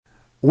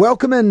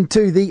Welcome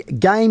into the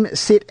Game,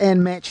 Set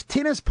and Match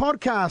Tennis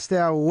Podcast,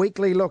 our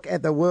weekly look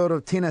at the world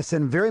of tennis,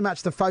 and very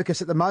much the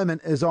focus at the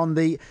moment is on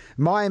the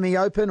Miami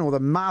Open or the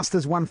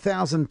Masters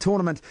 1000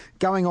 tournament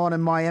going on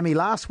in Miami.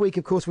 Last week,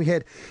 of course, we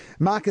had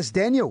Marcus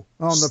Daniel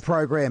on the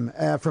program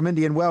from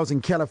Indian Wells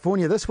in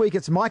California. This week,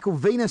 it's Michael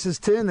Venus'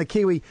 turn, the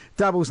Kiwi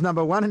doubles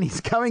number one, and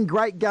he's going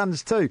great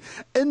guns too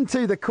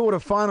into the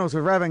quarterfinals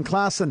with Ravin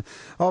Klaasen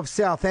of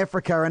South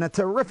Africa, and a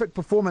terrific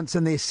performance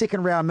in their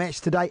second round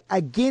match today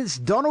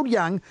against Donald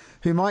Young,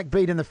 who Mike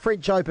beat in the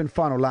French Open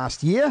final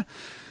last year.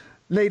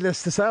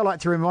 Needless to say, I'd like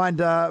to remind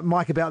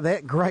Mike about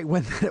that great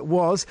win that it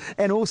was.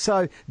 And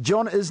also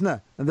John Isner,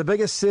 the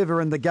biggest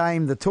server in the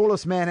game, the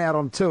tallest man out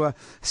on tour,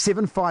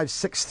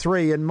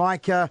 7.563. And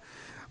Mike,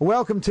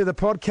 welcome to the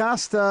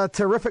podcast.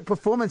 Terrific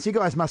performance. You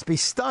guys must be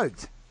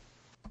stoked.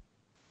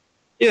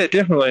 Yeah,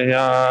 definitely.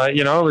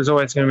 It was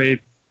always going to be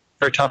a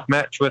very tough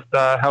match with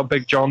how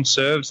big John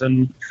serves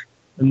and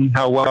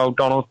how well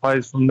Donald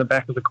plays from the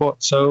back of the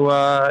court. So,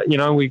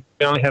 we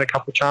only had a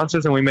couple of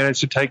chances and we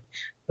managed to take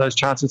those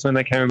chances when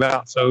they came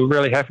about. So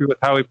really happy with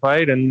how we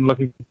played and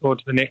looking forward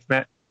to the next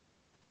match.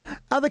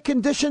 Are the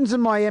conditions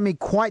in Miami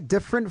quite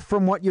different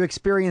from what you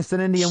experienced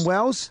in Indian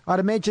Wells? I'd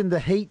imagine the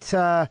heat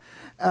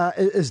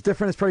is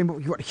different. It's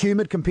probably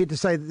humid compared to,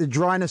 say, the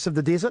dryness of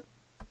the desert.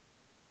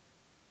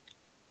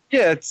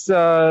 Yeah, it's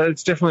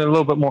definitely a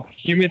little bit more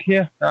humid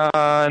here,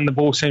 and the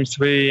ball seems to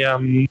be,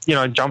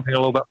 jumping a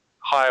little bit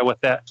higher with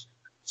that.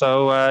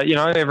 So,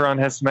 everyone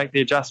has to make the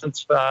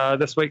adjustments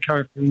this week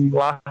coming from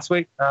last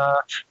week.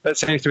 That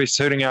seems to be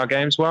suiting our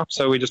games well,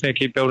 so we just need to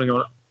keep building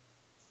on it.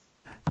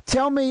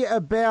 Tell me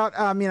about,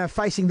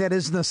 facing that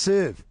Isner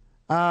serve.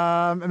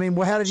 How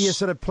did you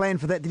sort of plan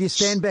for that? Did you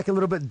stand back a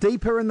little bit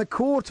deeper in the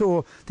court,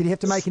 or did you have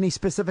to make any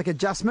specific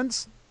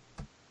adjustments?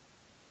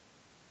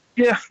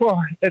 Yeah,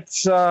 well,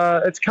 it's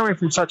coming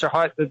from such a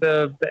height that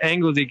the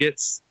angles he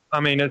gets,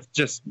 it's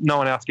just no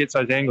one else gets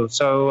those angles.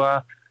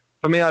 So,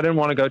 for me, I didn't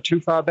want to go too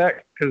far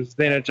back because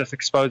then it just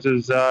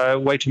exposes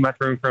way too much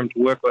room for him to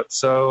work with.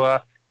 So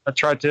I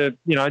tried to,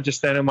 just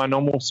stand in my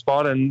normal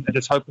spot and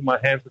just hoping my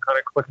hands were kind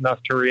of quick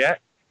enough to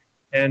react.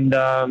 And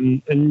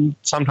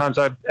sometimes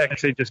I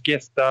actually just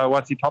guessed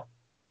once he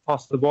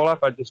tossed the ball up,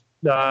 I just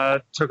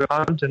took a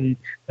punt and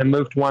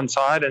moved to one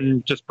side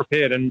and just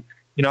prepared. And,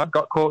 I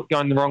got caught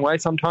going the wrong way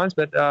sometimes,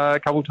 but a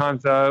couple of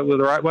times were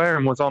the right way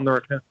and was on the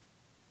return.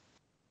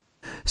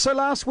 So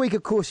last week,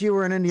 of course, you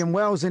were in Indian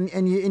Wells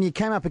and you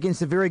came up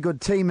against a very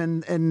good team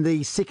in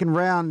the second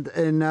round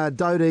in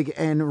Dodig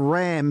and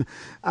Ram.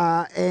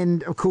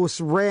 And, of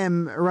course,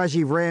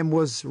 Rajiv Ram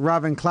was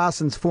Ravin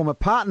Klaasen's former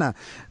partner.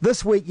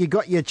 This week, you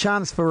got your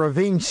chance for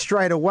revenge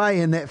straight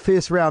away in that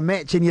first round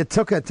match, and you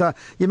took it.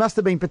 You must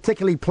have been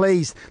particularly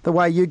pleased the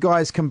way you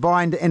guys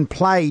combined and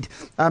played,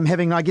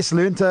 having, I guess,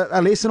 learned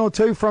a lesson or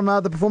two from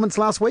the performance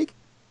last week.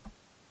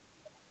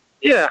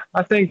 Yeah,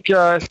 I think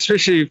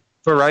especially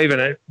for Ravin,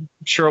 I'm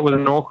sure it was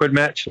an awkward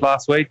match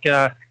last week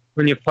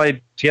when you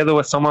played together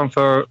with someone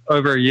for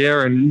over a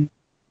year and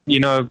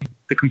the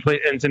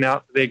complete ins and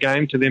outs of their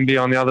game to then be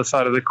on the other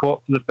side of the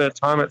court for the first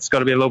time. It's got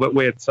to be a little bit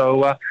weird.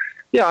 So,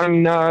 we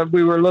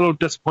were a little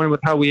disappointed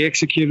with how we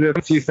executed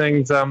a few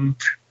things in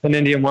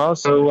Indian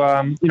Wells.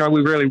 So,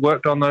 we really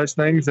worked on those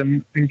things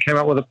and came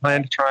up with a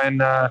plan to try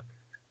and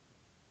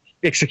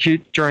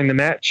execute during the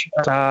match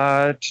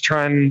to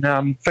try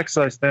and fix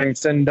those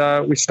things. And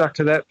we stuck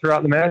to that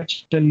throughout the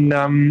match. And,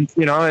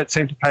 it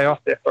seemed to pay off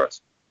there for us.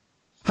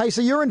 Hey,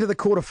 so you're into the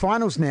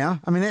quarterfinals now.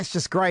 That's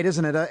just great,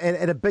 isn't it?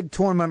 At a big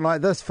tournament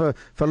like this, for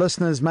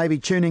listeners maybe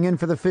tuning in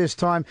for the first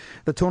time,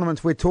 the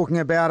tournaments we're talking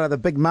about are the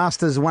big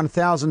Masters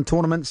 1000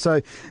 tournaments.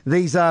 So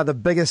these are the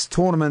biggest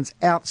tournaments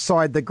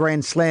outside the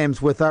Grand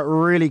Slams with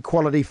really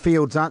quality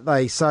fields, aren't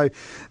they? So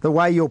the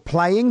way you're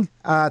playing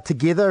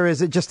together,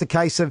 is it just a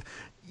case of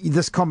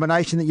this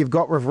combination that you've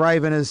got with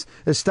Ravin is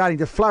starting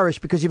to flourish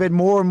because you've had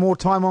more and more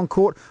time on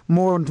court,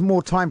 more and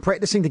more time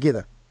practicing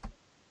together?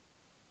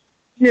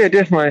 Yeah,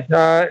 definitely.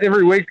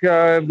 Every week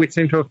we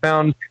seem to have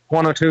found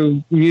one or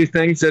two new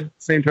things that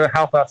seem to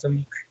help us,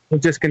 and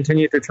we'll just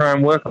continue to try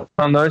and work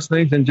on those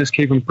things and just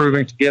keep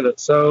improving together.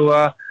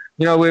 So,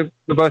 we're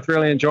both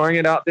really enjoying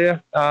it out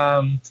there.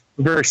 We're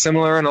very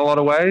similar in a lot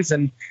of ways,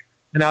 and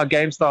our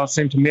game styles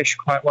seem to mesh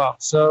quite well.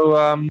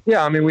 So,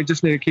 we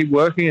just need to keep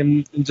working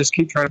and just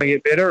keep trying to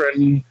get better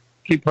and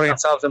keep putting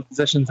ourselves in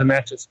positions and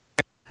matches.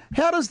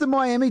 How does the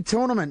Miami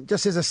tournament,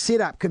 just as a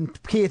setup,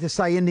 compare to,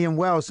 say, Indian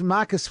Wells?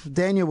 Marcus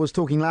Daniel was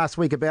talking last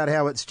week about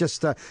how it's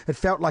just, it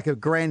felt like a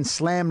Grand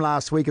Slam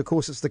last week. Of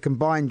course, it's the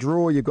combined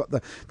draw. You've got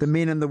the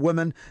men and the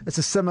women. It's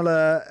a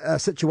similar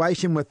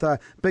situation with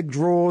big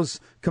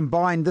draws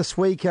combined this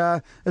week.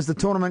 Has the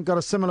tournament got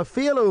a similar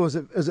feel, or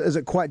is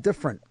it quite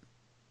different?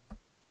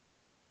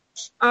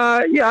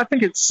 I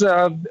think it's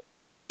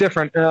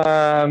different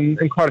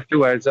in quite a few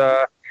ways.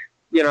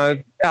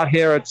 Out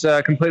here it's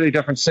completely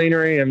different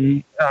scenery,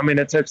 and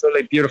it's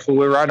absolutely beautiful.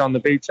 We're right on the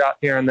beach out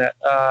here, and that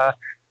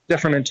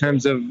different in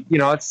terms of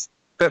it's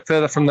a bit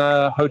further from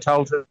the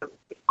hotel to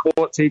the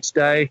courts each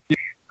day.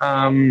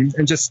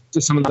 and just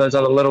some of those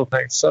other little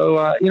things. So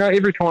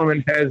every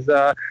tournament has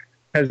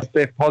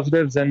their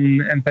positives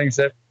and things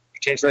that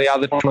potentially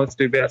other tournaments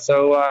do better.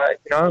 So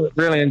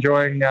really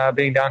enjoying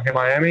being down here in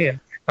Miami, and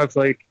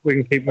hopefully we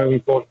can keep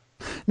moving forward.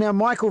 Now,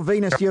 Michael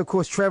Venus, you of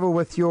course travel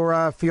with your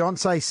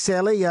fiancée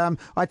Sally.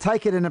 I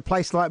take it in a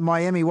place like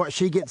Miami, what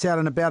she gets out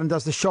and about and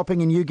does the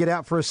shopping, and you get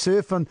out for a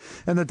surf in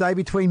the day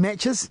between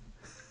matches.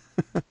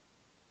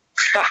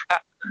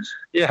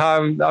 Yeah,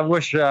 I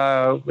wish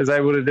I was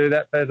able to do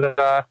that,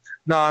 but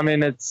no, I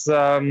mean it's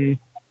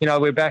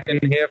we're back in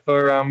here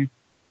for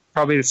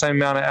probably the same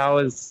amount of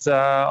hours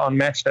on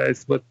match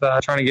days, with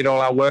trying to get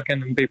all our work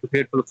in and be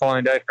prepared for the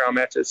following day for our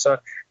matches. So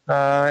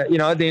at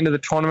the end of the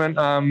tournament,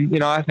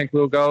 I think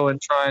we'll go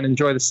and try and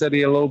enjoy the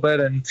city a little bit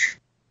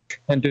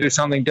and do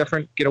something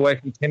different, get away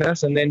from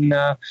tennis, and then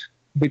it'll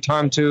be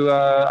time to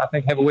I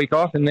think have a week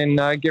off and then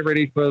get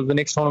ready for the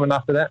next tournament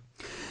after that.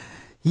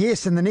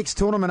 Yes, and the next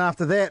tournament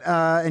after that,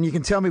 and you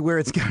can tell me where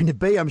it's going to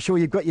be. I'm sure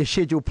you've got your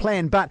schedule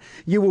planned, but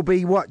you will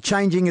be,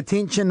 changing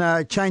attention,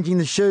 changing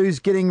the shoes,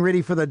 getting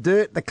ready for the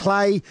dirt, the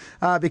clay,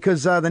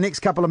 because the next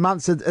couple of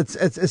months,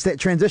 it's that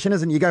transition,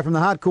 isn't it? You go from the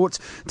hard courts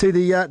to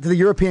the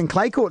European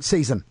clay court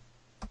season.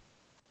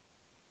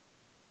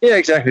 Yeah,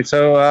 exactly.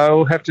 So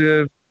we'll have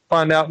to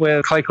find out where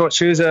the clay court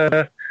shoes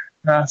are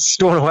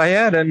stored away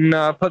at and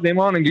put them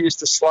on and get used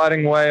to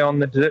sliding away on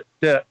the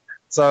dirt.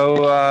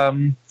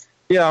 So...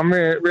 yeah, I'm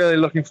really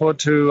looking forward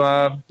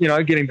to,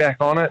 getting back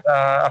on it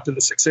after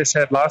the success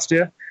had last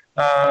year.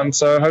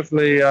 So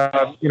hopefully,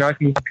 I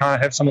can kind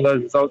of have some of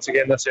those results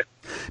again this year.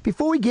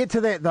 Before we get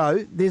to that,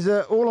 though, there's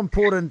an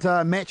all-important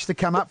match to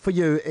come up for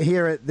you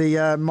here at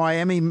the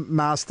Miami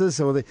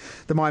Masters, or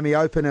the Miami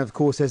Open, of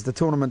course, as the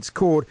tournament's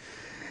called.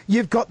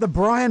 You've got the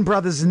Bryan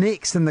brothers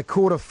next in the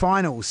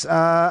quarterfinals.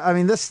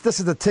 This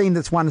is a team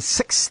that's won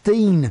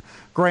 16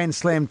 Grand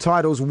Slam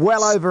titles,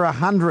 well over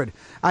 100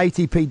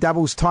 ATP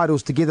doubles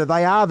titles together.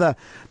 They are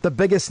the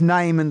biggest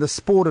name in the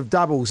sport of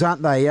doubles,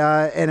 aren't they?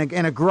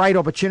 And a great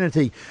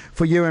opportunity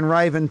for you and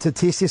Raven to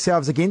test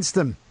yourselves against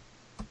them.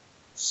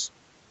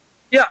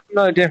 Yeah,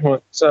 no,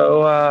 definitely.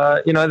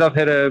 So, they've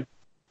had a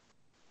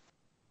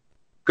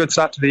good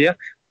start to the year.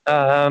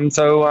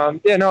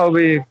 It'll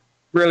be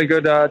really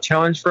good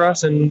challenge for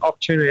us and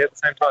opportunity at the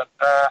same time.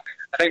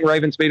 I think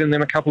Raven's beaten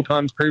them a couple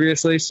times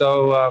previously,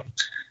 so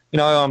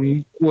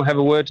we'll have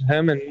a word to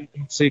him and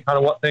see kind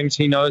of what things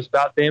he knows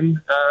about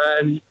them,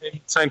 and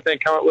same thing,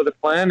 come up with a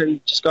plan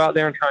and just go out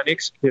there and try and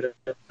execute it.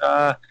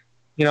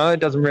 It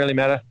doesn't really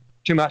matter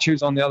too much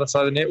who's on the other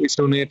side of the net. We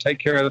still need to take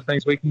care of the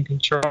things we can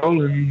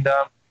control, and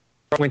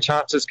when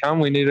chances come,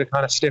 we need to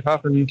kind of step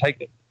up and take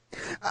them.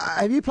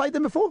 Have you played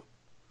them before?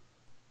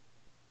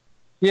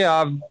 Yeah,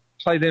 I've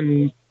played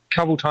them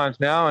couple times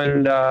now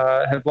and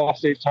have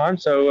lost each time,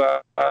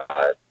 so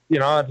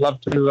I'd love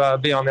to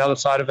be on the other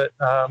side of it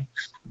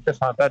this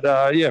time, but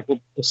we'll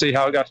see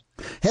how it goes.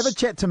 Have a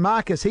chat to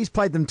Marcus. He's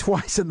played them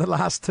twice in the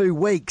last 2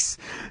 weeks.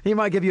 He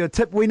might give you a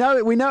tip. We know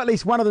at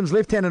least one of them's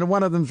left-handed and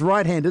one of them's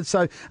right-handed,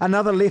 so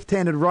another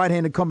left-handed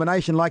right-handed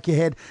combination like you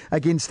had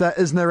against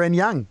Isner and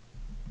Young.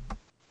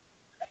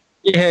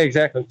 Yeah,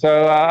 exactly.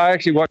 So I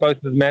actually watched both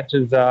of the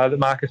matches that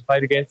Marcus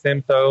played against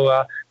them.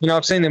 So,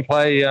 I've seen them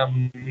play,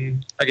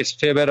 I guess, a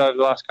fair bit over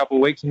the last couple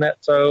of weeks and that.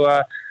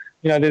 So,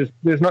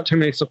 there's not too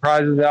many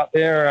surprises out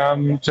there.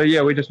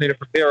 We just need to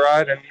prepare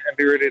right and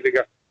be ready to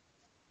go.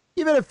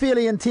 You've had a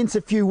fairly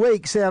intensive few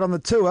weeks out on the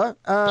tour,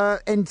 I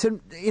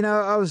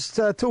was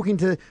talking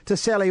to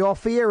Sally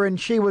off here, and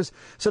she was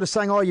sort of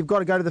saying, you've got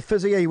to go to the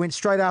physio. You went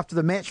straight after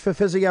the match for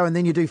physio, and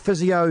then you do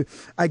physio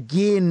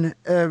again.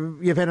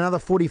 You've had another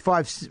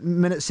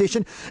 45-minute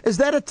session. Is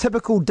that a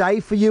typical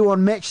day for you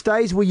on match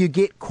days, where you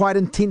get quite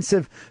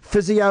intensive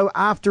physio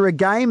after a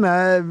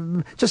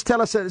game? Just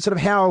tell us sort of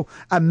how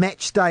a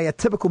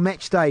typical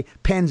match day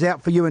pans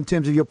out for you in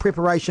terms of your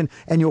preparation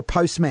and your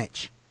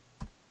post-match.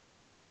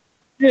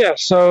 Yeah,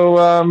 so,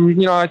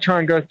 I try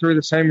and go through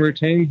the same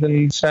routines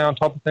and stay on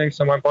top of things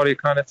so my body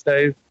kind of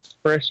stays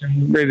fresh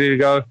and ready to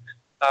go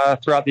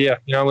throughout the year.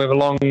 We have a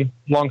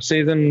long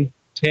season,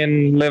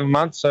 10, 11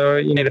 months, so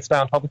you need to stay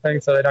on top of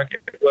things so they don't get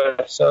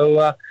worse. So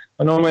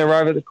I normally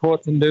arrive at the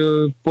courts and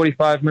do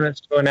 45 minutes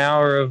to an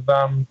hour of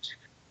kind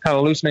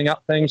of loosening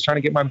up things, trying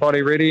to get my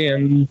body ready,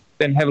 and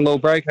then have a little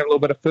break, have a little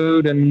bit of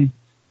food, and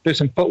do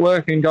some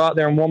footwork and go out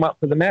there and warm up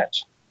for the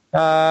match.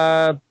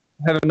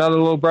 Have another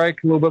little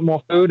break, a little bit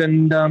more food,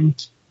 and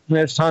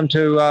it's time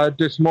to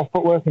do some more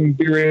footwork and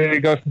be ready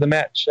to go for the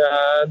match.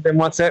 Then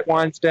once that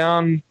winds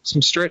down,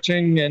 some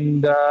stretching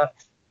and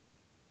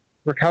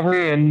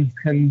recovery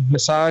and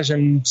massage,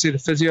 and see the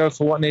physio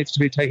for what needs to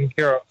be taken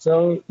care of.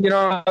 So, you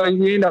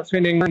end up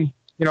spending,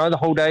 the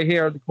whole day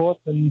here at the court,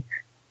 and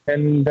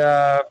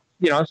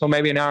so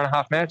maybe an hour and a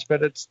half match,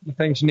 but it's the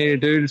things you need to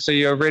do so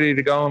you're ready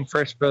to go and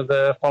fresh for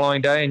the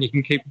following day, and you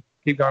can keep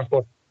going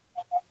forward.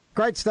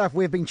 Great stuff.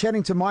 We've been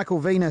chatting to Michael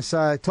Venus,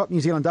 top New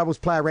Zealand doubles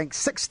player, ranked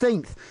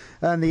 16th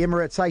in the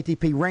Emirates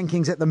ATP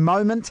rankings at the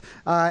moment.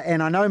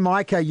 And I know,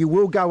 Mike, you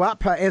will go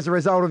up as a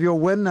result of your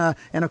win.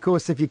 And, of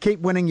course, if you keep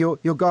winning, you'll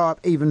go up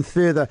even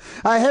further.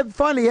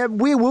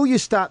 Where will you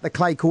start the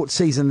clay court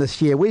season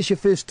this year? Where's your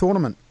first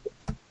tournament?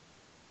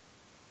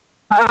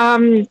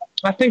 I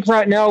think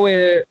right now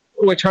we're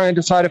trying to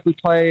decide if we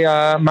play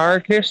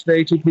Marrakesh, the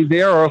ATP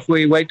there, or if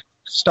we wait to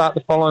start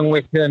the following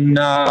week in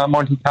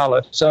Monte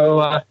Carlo.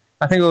 So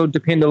I think it will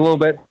depend a little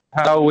bit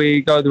how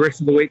we go the rest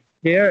of the week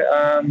here.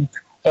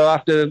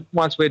 So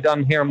once we're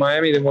done here in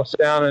Miami, then we'll sit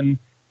down and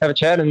have a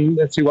chat and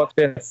see what's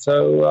best.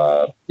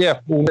 So,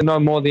 we'll know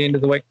more at the end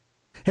of the week.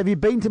 Have you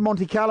been to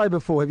Monte Carlo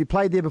before? Have you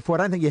played there before? I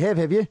don't think you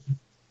have you?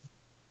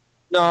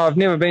 No, I've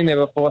never been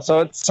there before.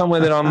 So it's somewhere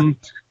that I'm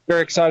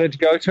very excited to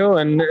go to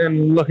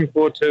and looking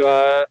forward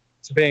to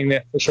being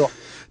there for sure.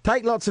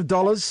 Take lots of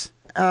dollars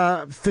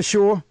for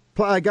sure.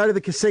 Go to the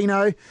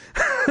casino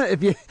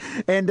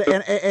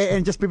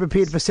and just be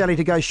prepared for Sally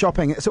to go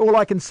shopping. It's all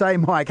I can say,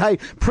 Mike. Hey,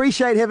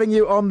 appreciate having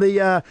you on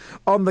the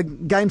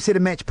Game Set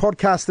and Match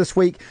podcast this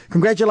week.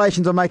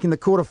 Congratulations on making the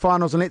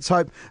quarterfinals, and let's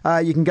hope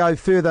you can go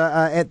further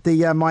at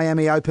the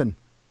Miami Open.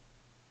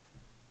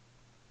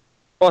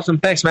 Awesome.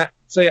 Thanks, Matt.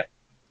 See ya.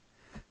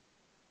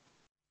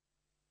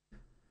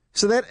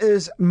 So that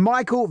is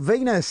Michael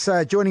Venus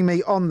joining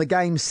me on the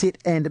Game Set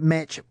and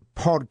Match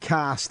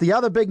podcast. The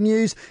other big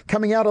news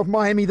coming out of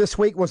Miami this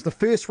week was the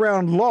first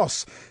round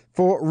loss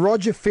for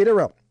Roger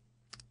Federer.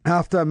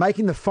 After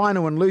making the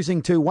final and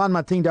losing to Juan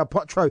Martín del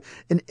Potro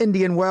in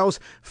Indian Wells,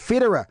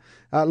 Federer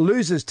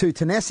loses to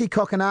Thanasi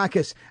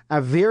Kokkinakis, a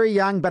very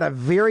young but a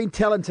very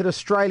talented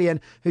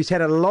Australian who's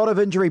had a lot of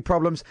injury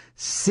problems,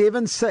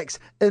 7-6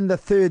 in the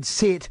third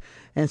set.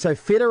 And so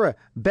Federer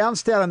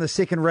bounced out in the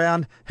second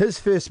round. His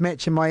first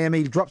match in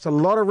Miami drops a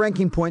lot of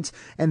ranking points,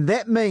 and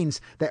that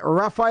means that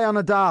Rafael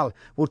Nadal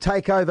will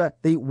take over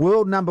the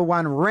world number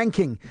one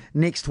ranking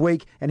next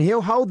week, and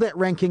he'll hold that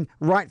ranking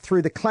right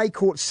through the clay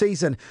court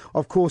season.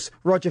 Of course,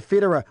 Roger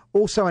Federer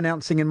also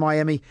announcing in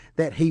Miami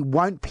that he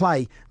won't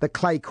play the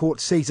clay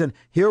court season.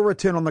 He'll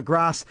return on the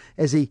grass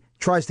as he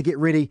tries to get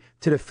ready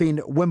to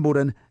defend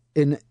Wimbledon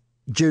in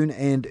June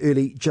and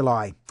early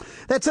July.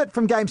 That's it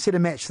from Game Set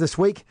and Match this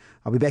week.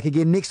 I'll be back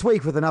again next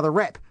week with another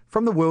wrap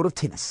from the world of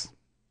tennis.